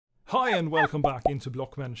Hi and welcome back into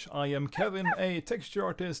Blockbench. I am Kevin, a texture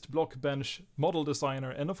artist, Blockbench model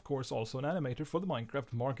designer, and of course also an animator for the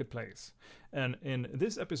Minecraft marketplace. And in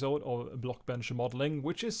this episode of Blockbench modeling,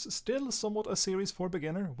 which is still somewhat a series for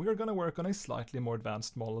beginner, we're gonna work on a slightly more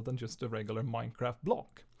advanced model than just a regular Minecraft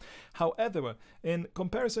block. However, in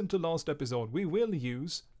comparison to last episode, we will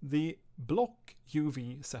use the block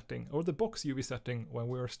UV setting, or the box UV setting, when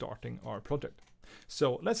we're starting our project.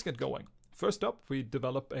 So let's get going. First up, we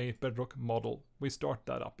develop a bedrock model. We start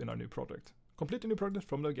that up in our new project. Complete a new project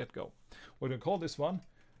from the get-go. We're going to call this one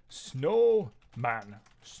Snowman.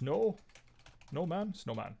 Snowman?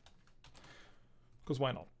 Snowman. Because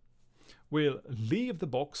why not? We'll leave the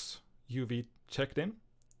box UV checked in.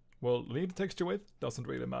 We'll leave the texture width. Doesn't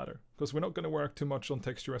really matter. Because we're not going to work too much on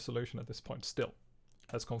texture resolution at this point still.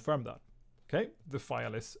 Let's confirm that. Okay, the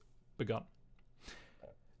file is begun.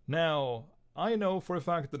 Now, I know for a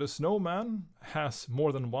fact that a snowman has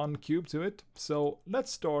more than one cube to it, so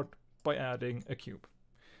let's start by adding a cube.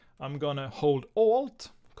 I'm gonna hold Alt,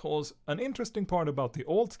 cause an interesting part about the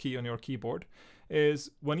Alt key on your keyboard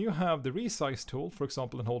is when you have the resize tool, for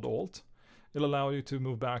example, and hold Alt, it'll allow you to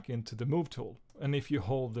move back into the move tool. And if you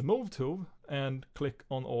hold the move tool and click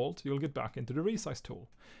on Alt, you'll get back into the resize tool.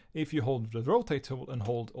 If you hold the rotate tool and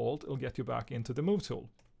hold Alt, it'll get you back into the move tool.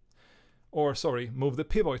 Or sorry, move the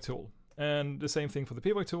pivot tool. And the same thing for the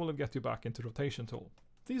pivot tool, and get you back into rotation tool.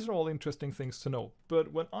 These are all interesting things to know,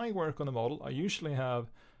 but when I work on a model, I usually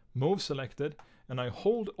have move selected, and I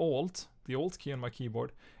hold Alt, the Alt key on my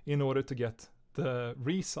keyboard, in order to get the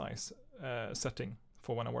resize setting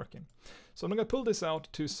for when I'm working. So I'm going to pull this out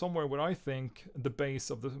to somewhere where I think the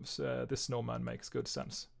base of this snowman makes good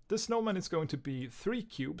sense. This snowman is going to be 3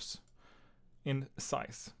 cubes in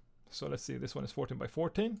size. So let's see, this one is 14 by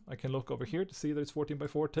 14. I can look over here to see that it's 14 by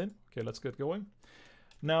 14. Okay, let's get going.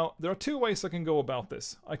 Now, there are 2 ways I can go about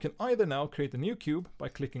this. I can either now create a new cube by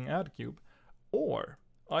clicking Add Cube, or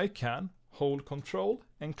I can hold Control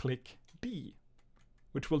and click D,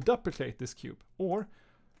 which will duplicate this cube, or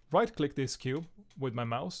right-click this cube with my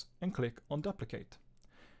mouse and click on Duplicate.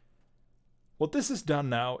 What this has done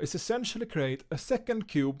now is essentially create a second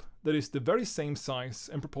cube that is the very same size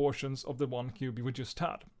and proportions of the one cube we just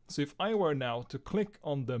had. So if I were now to click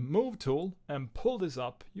on the move tool and pull this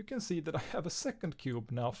up, you can see that I have a second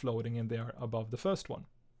cube now floating in there above the first one.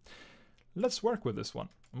 Let's work with this one.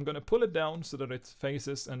 I'm going to pull it down so that it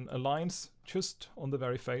faces and aligns just on the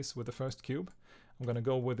very face with the first cube. I'm going to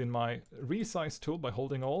go within my resize tool by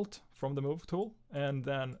holding Alt from the move tool, and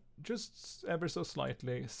then just ever so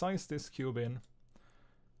slightly size this cube in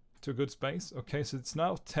to a good space. Okay, so it's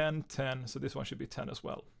now 10, 10, so this one should be 10 as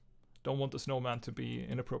well. Don't want the snowman to be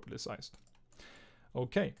inappropriately sized.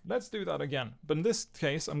 Okay, let's do that again. But in this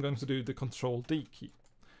case, I'm going to do the Control D key.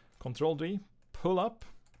 Control D, pull up,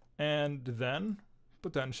 and then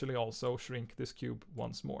potentially also shrink this cube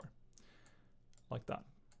once more. Like that.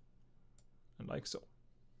 And like so.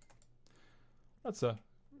 That's a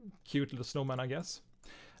cute little snowman, I guess.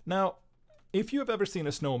 Now, if you have ever seen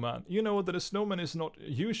a snowman, you know that a snowman is not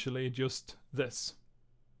usually just this.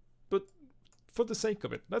 But for the sake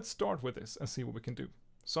of it, let's start with this and see what we can do.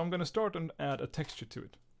 So I'm going to start and add a texture to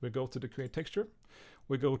it. We go to the Create Texture.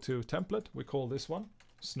 We go to Template. We call this one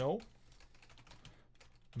Snow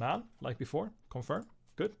Man, like before. Confirm.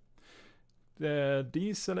 Good.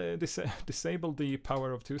 Disable the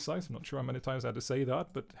power of 2 size. I'm not sure how many times I had to say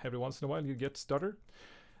that, but every once in a while you get stutter.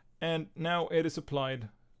 And now it is applied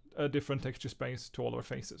a different texture space to all our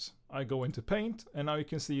faces. I go into Paint, and now you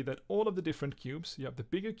can see that all of the different cubes, you have the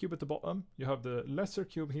bigger cube at the bottom, you have the lesser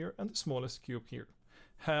cube here, and the smallest cube here,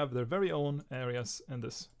 have their very own areas in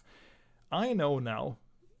this. I know now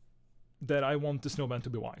that I want the snowman to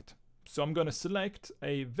be white. So I'm going to select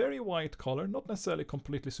a very white color, not necessarily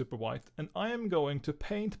completely super white, and I am going to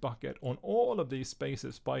paint bucket on all of these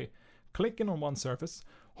spaces by clicking on one surface,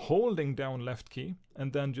 holding down left key,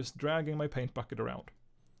 and then just dragging my paint bucket around.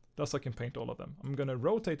 Thus I can paint all of them. I'm going to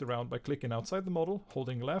rotate around by clicking outside the model,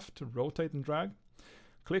 holding left to rotate and drag,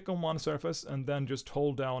 click on one surface, and then just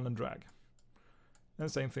hold down and drag.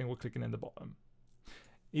 And same thing with clicking in the bottom.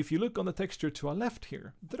 If you look on the texture to our left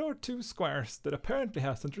here, there are 2 squares that apparently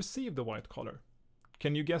hasn't received the white color.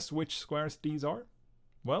 Can you guess which squares these are?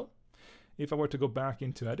 Well, if I were to go back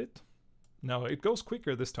into Edit, now it goes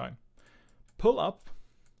quicker this time. Pull up,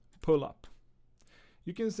 pull up.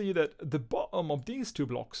 You can see that the bottom of these 2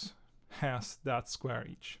 blocks has that square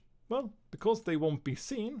each. Well, because they won't be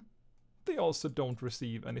seen, they also don't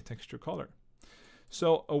receive any texture color.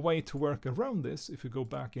 So a way to work around this, if you go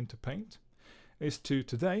back into Paint, is to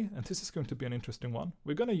today, and this is going to be an interesting one,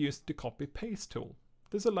 we're going to use the Copy Paste tool.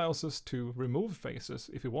 This allows us to remove faces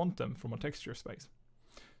if we want them from a texture space.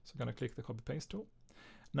 So I'm going to click the copy paste tool.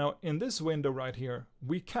 Now in this window right here,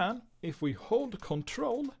 we can, if we hold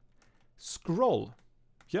Control, scroll.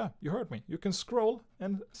 Yeah, you heard me. You can scroll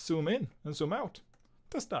and zoom in and zoom out.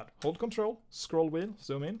 Test that. Hold Control, scroll wheel,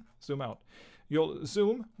 zoom in, zoom out. You'll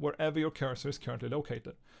zoom wherever your cursor is currently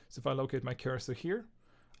located. So if I locate my cursor here,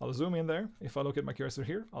 I'll zoom in there. If I locate my cursor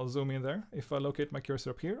here, I'll zoom in there. If I locate my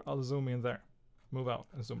cursor up here, I'll zoom in there. Move out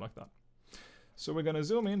and zoom like that. So we're going to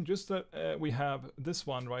zoom in just that we have this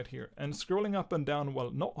one right here. And scrolling up and down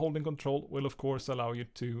while not holding Control will of course allow you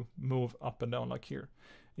to move up and down like here.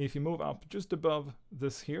 If you move up just above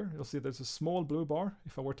this here, you'll see there's a small blue bar.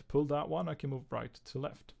 If I were to pull that one, I can move right to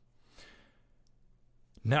left.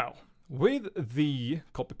 Now, with the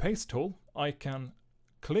copy paste tool, I can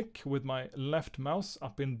click with my left mouse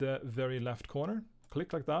up in the very left corner,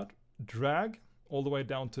 click like that, drag all the way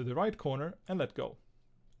down to the right corner and let go.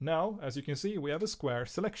 Now, as you can see, we have a square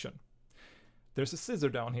selection. There's a scissor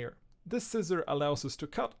down here. This scissor allows us to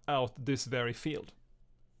cut out this very field,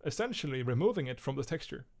 essentially removing it from the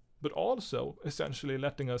texture, but also essentially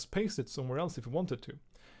letting us paste it somewhere else if we wanted to.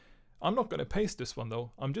 I'm not going to paste this one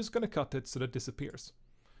though, I'm just going to cut it so that it disappears.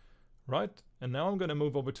 Right, and now I'm going to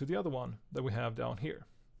move over to the other one that we have down here.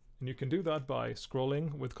 And you can do that by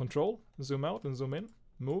scrolling with Control, zoom out and zoom in,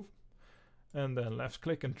 move, and then left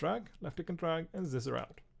click and drag, left click and drag, and scissor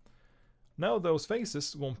out. Now those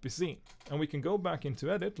faces won't be seen, and we can go back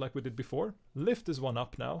into edit like we did before, lift this one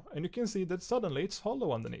up now, and you can see that suddenly it's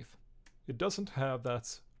hollow underneath. It doesn't have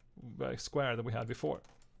that square that we had before.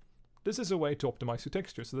 This is a way to optimize your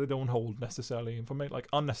texture so they don't hold necessarily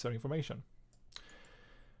unnecessary information.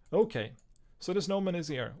 Okay, so the snowman is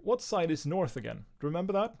here. What side is north again?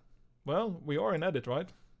 Remember that? Well, we are in edit, right?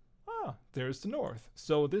 Ah, there's the north.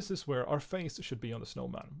 So this is where our face should be on the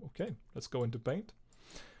snowman. Okay, let's go into paint.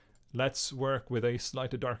 Let's work with a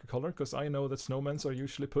slightly darker color, because I know that snowmen are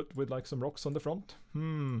usually put with like some rocks on the front.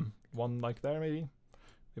 One like there maybe.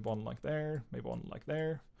 Maybe one like there. Maybe one like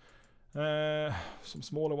there. Some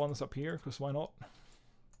smaller ones up here, because why not?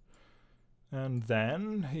 And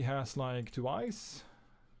then he has like 2 eyes.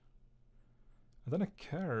 And then a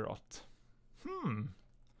carrot.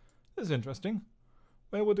 This is interesting.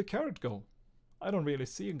 Where would the carrot go? I don't really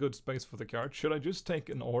see a good space for the carrot. Should I just take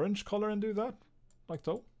an orange color and do that? Like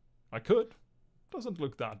so? I could. Doesn't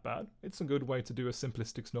look that bad. It's a good way to do a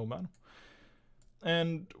simplistic snowman.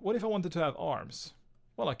 And what if I wanted to have arms?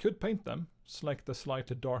 Well, I could paint them. Select the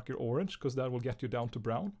slightly darker orange, because that will get you down to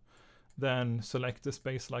brown. Then select the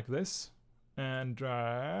space like this. And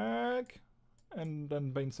drag. And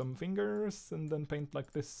then paint some fingers, and then paint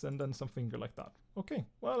like this, and then some finger like that. Okay,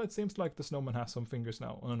 well, it seems like the snowman has some fingers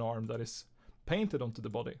now on an arm that is painted onto the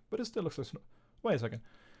body, but it still looks like snow. Wait a second.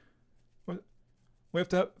 We have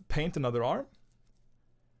to paint another arm?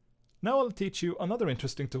 Now I'll teach you another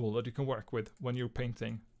interesting tool that you can work with when you're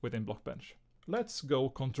painting within Blockbench. Let's go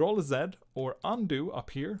Ctrl Z or undo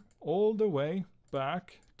up here, all the way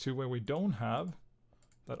back to where we don't have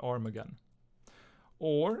that arm again.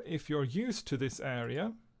 Or if you're used to this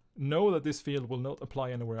area, know that this field will not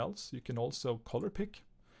apply anywhere else. You can also color pick,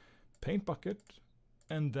 paint bucket,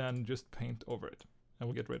 and then just paint over it, and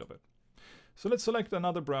we'll get rid of it. So let's select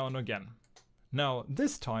another brown again. Now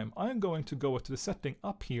this time I'm going to go to the setting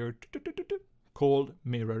up here called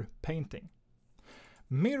mirror painting.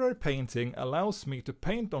 Mirror painting allows me to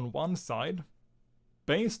paint on one side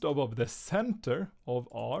based off of the center of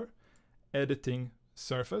our editing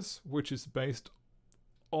surface, which is based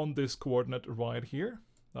on this coordinate right here.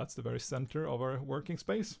 That's the very center of our working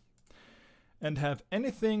space. And have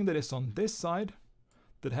anything that is on this side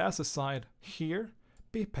that has a side here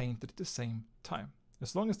be painted at the same time.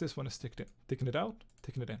 As long as this one is ticking it out,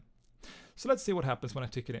 ticking it in. So let's see what happens when I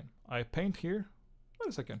tick it in. I paint here. Wait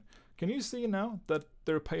a second. Can you see now that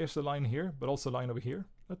there appears a line here, but also a line over here?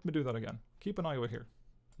 Let me do that again. Keep an eye over here.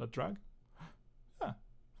 Let drag. Ah,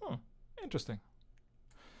 interesting.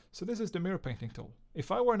 So this is the mirror painting tool.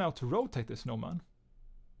 If I were now to rotate this snowman,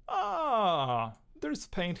 there's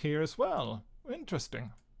paint here as well.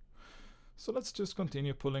 Interesting. So let's just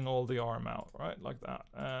continue pulling all the arm out, right? Like that.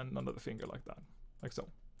 And another finger like that. Like so.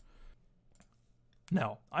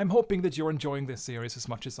 Now, I'm hoping that you're enjoying this series as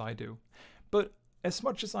much as I do. But as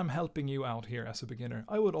much as I'm helping you out here as a beginner,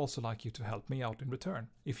 I would also like you to help me out in return.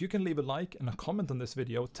 If you can leave a like and a comment on this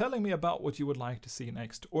video telling me about what you would like to see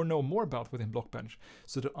next or know more about within Blockbench,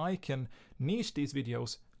 so that I can niche these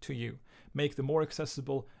videos to you, make them more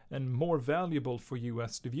accessible and more valuable for you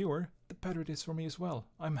as the viewer, the better it is for me as well.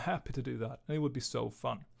 I'm happy to do that, and it would be so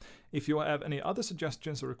fun. If you have any other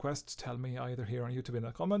suggestions or requests, tell me either here on YouTube in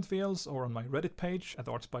the comment fields or on my Reddit page at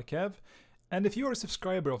Arts by Kev. And if you're a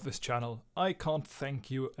subscriber of this channel, I can't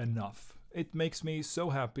thank you enough. It makes me so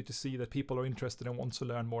happy to see that people are interested and want to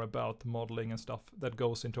learn more about the modeling and stuff that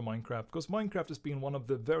goes into Minecraft, because Minecraft has been one of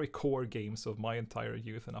the very core games of my entire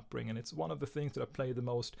youth and upbringing. It's one of the things that I play the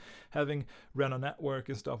most, having ran a network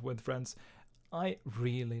and stuff with friends. I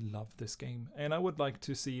really love this game, and I would like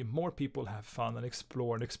to see more people have fun and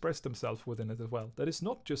explore and express themselves within it as well. That is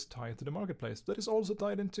not just tied to the marketplace, that is also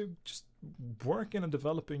tied into just working and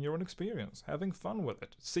developing your own experience, having fun with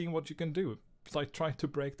it, seeing what you can do. It's like trying to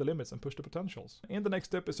break the limits and push the potentials. In the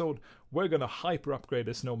next episode, we're gonna hyper upgrade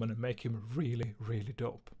the snowman and make him really, really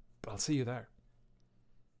dope. But I'll see you there.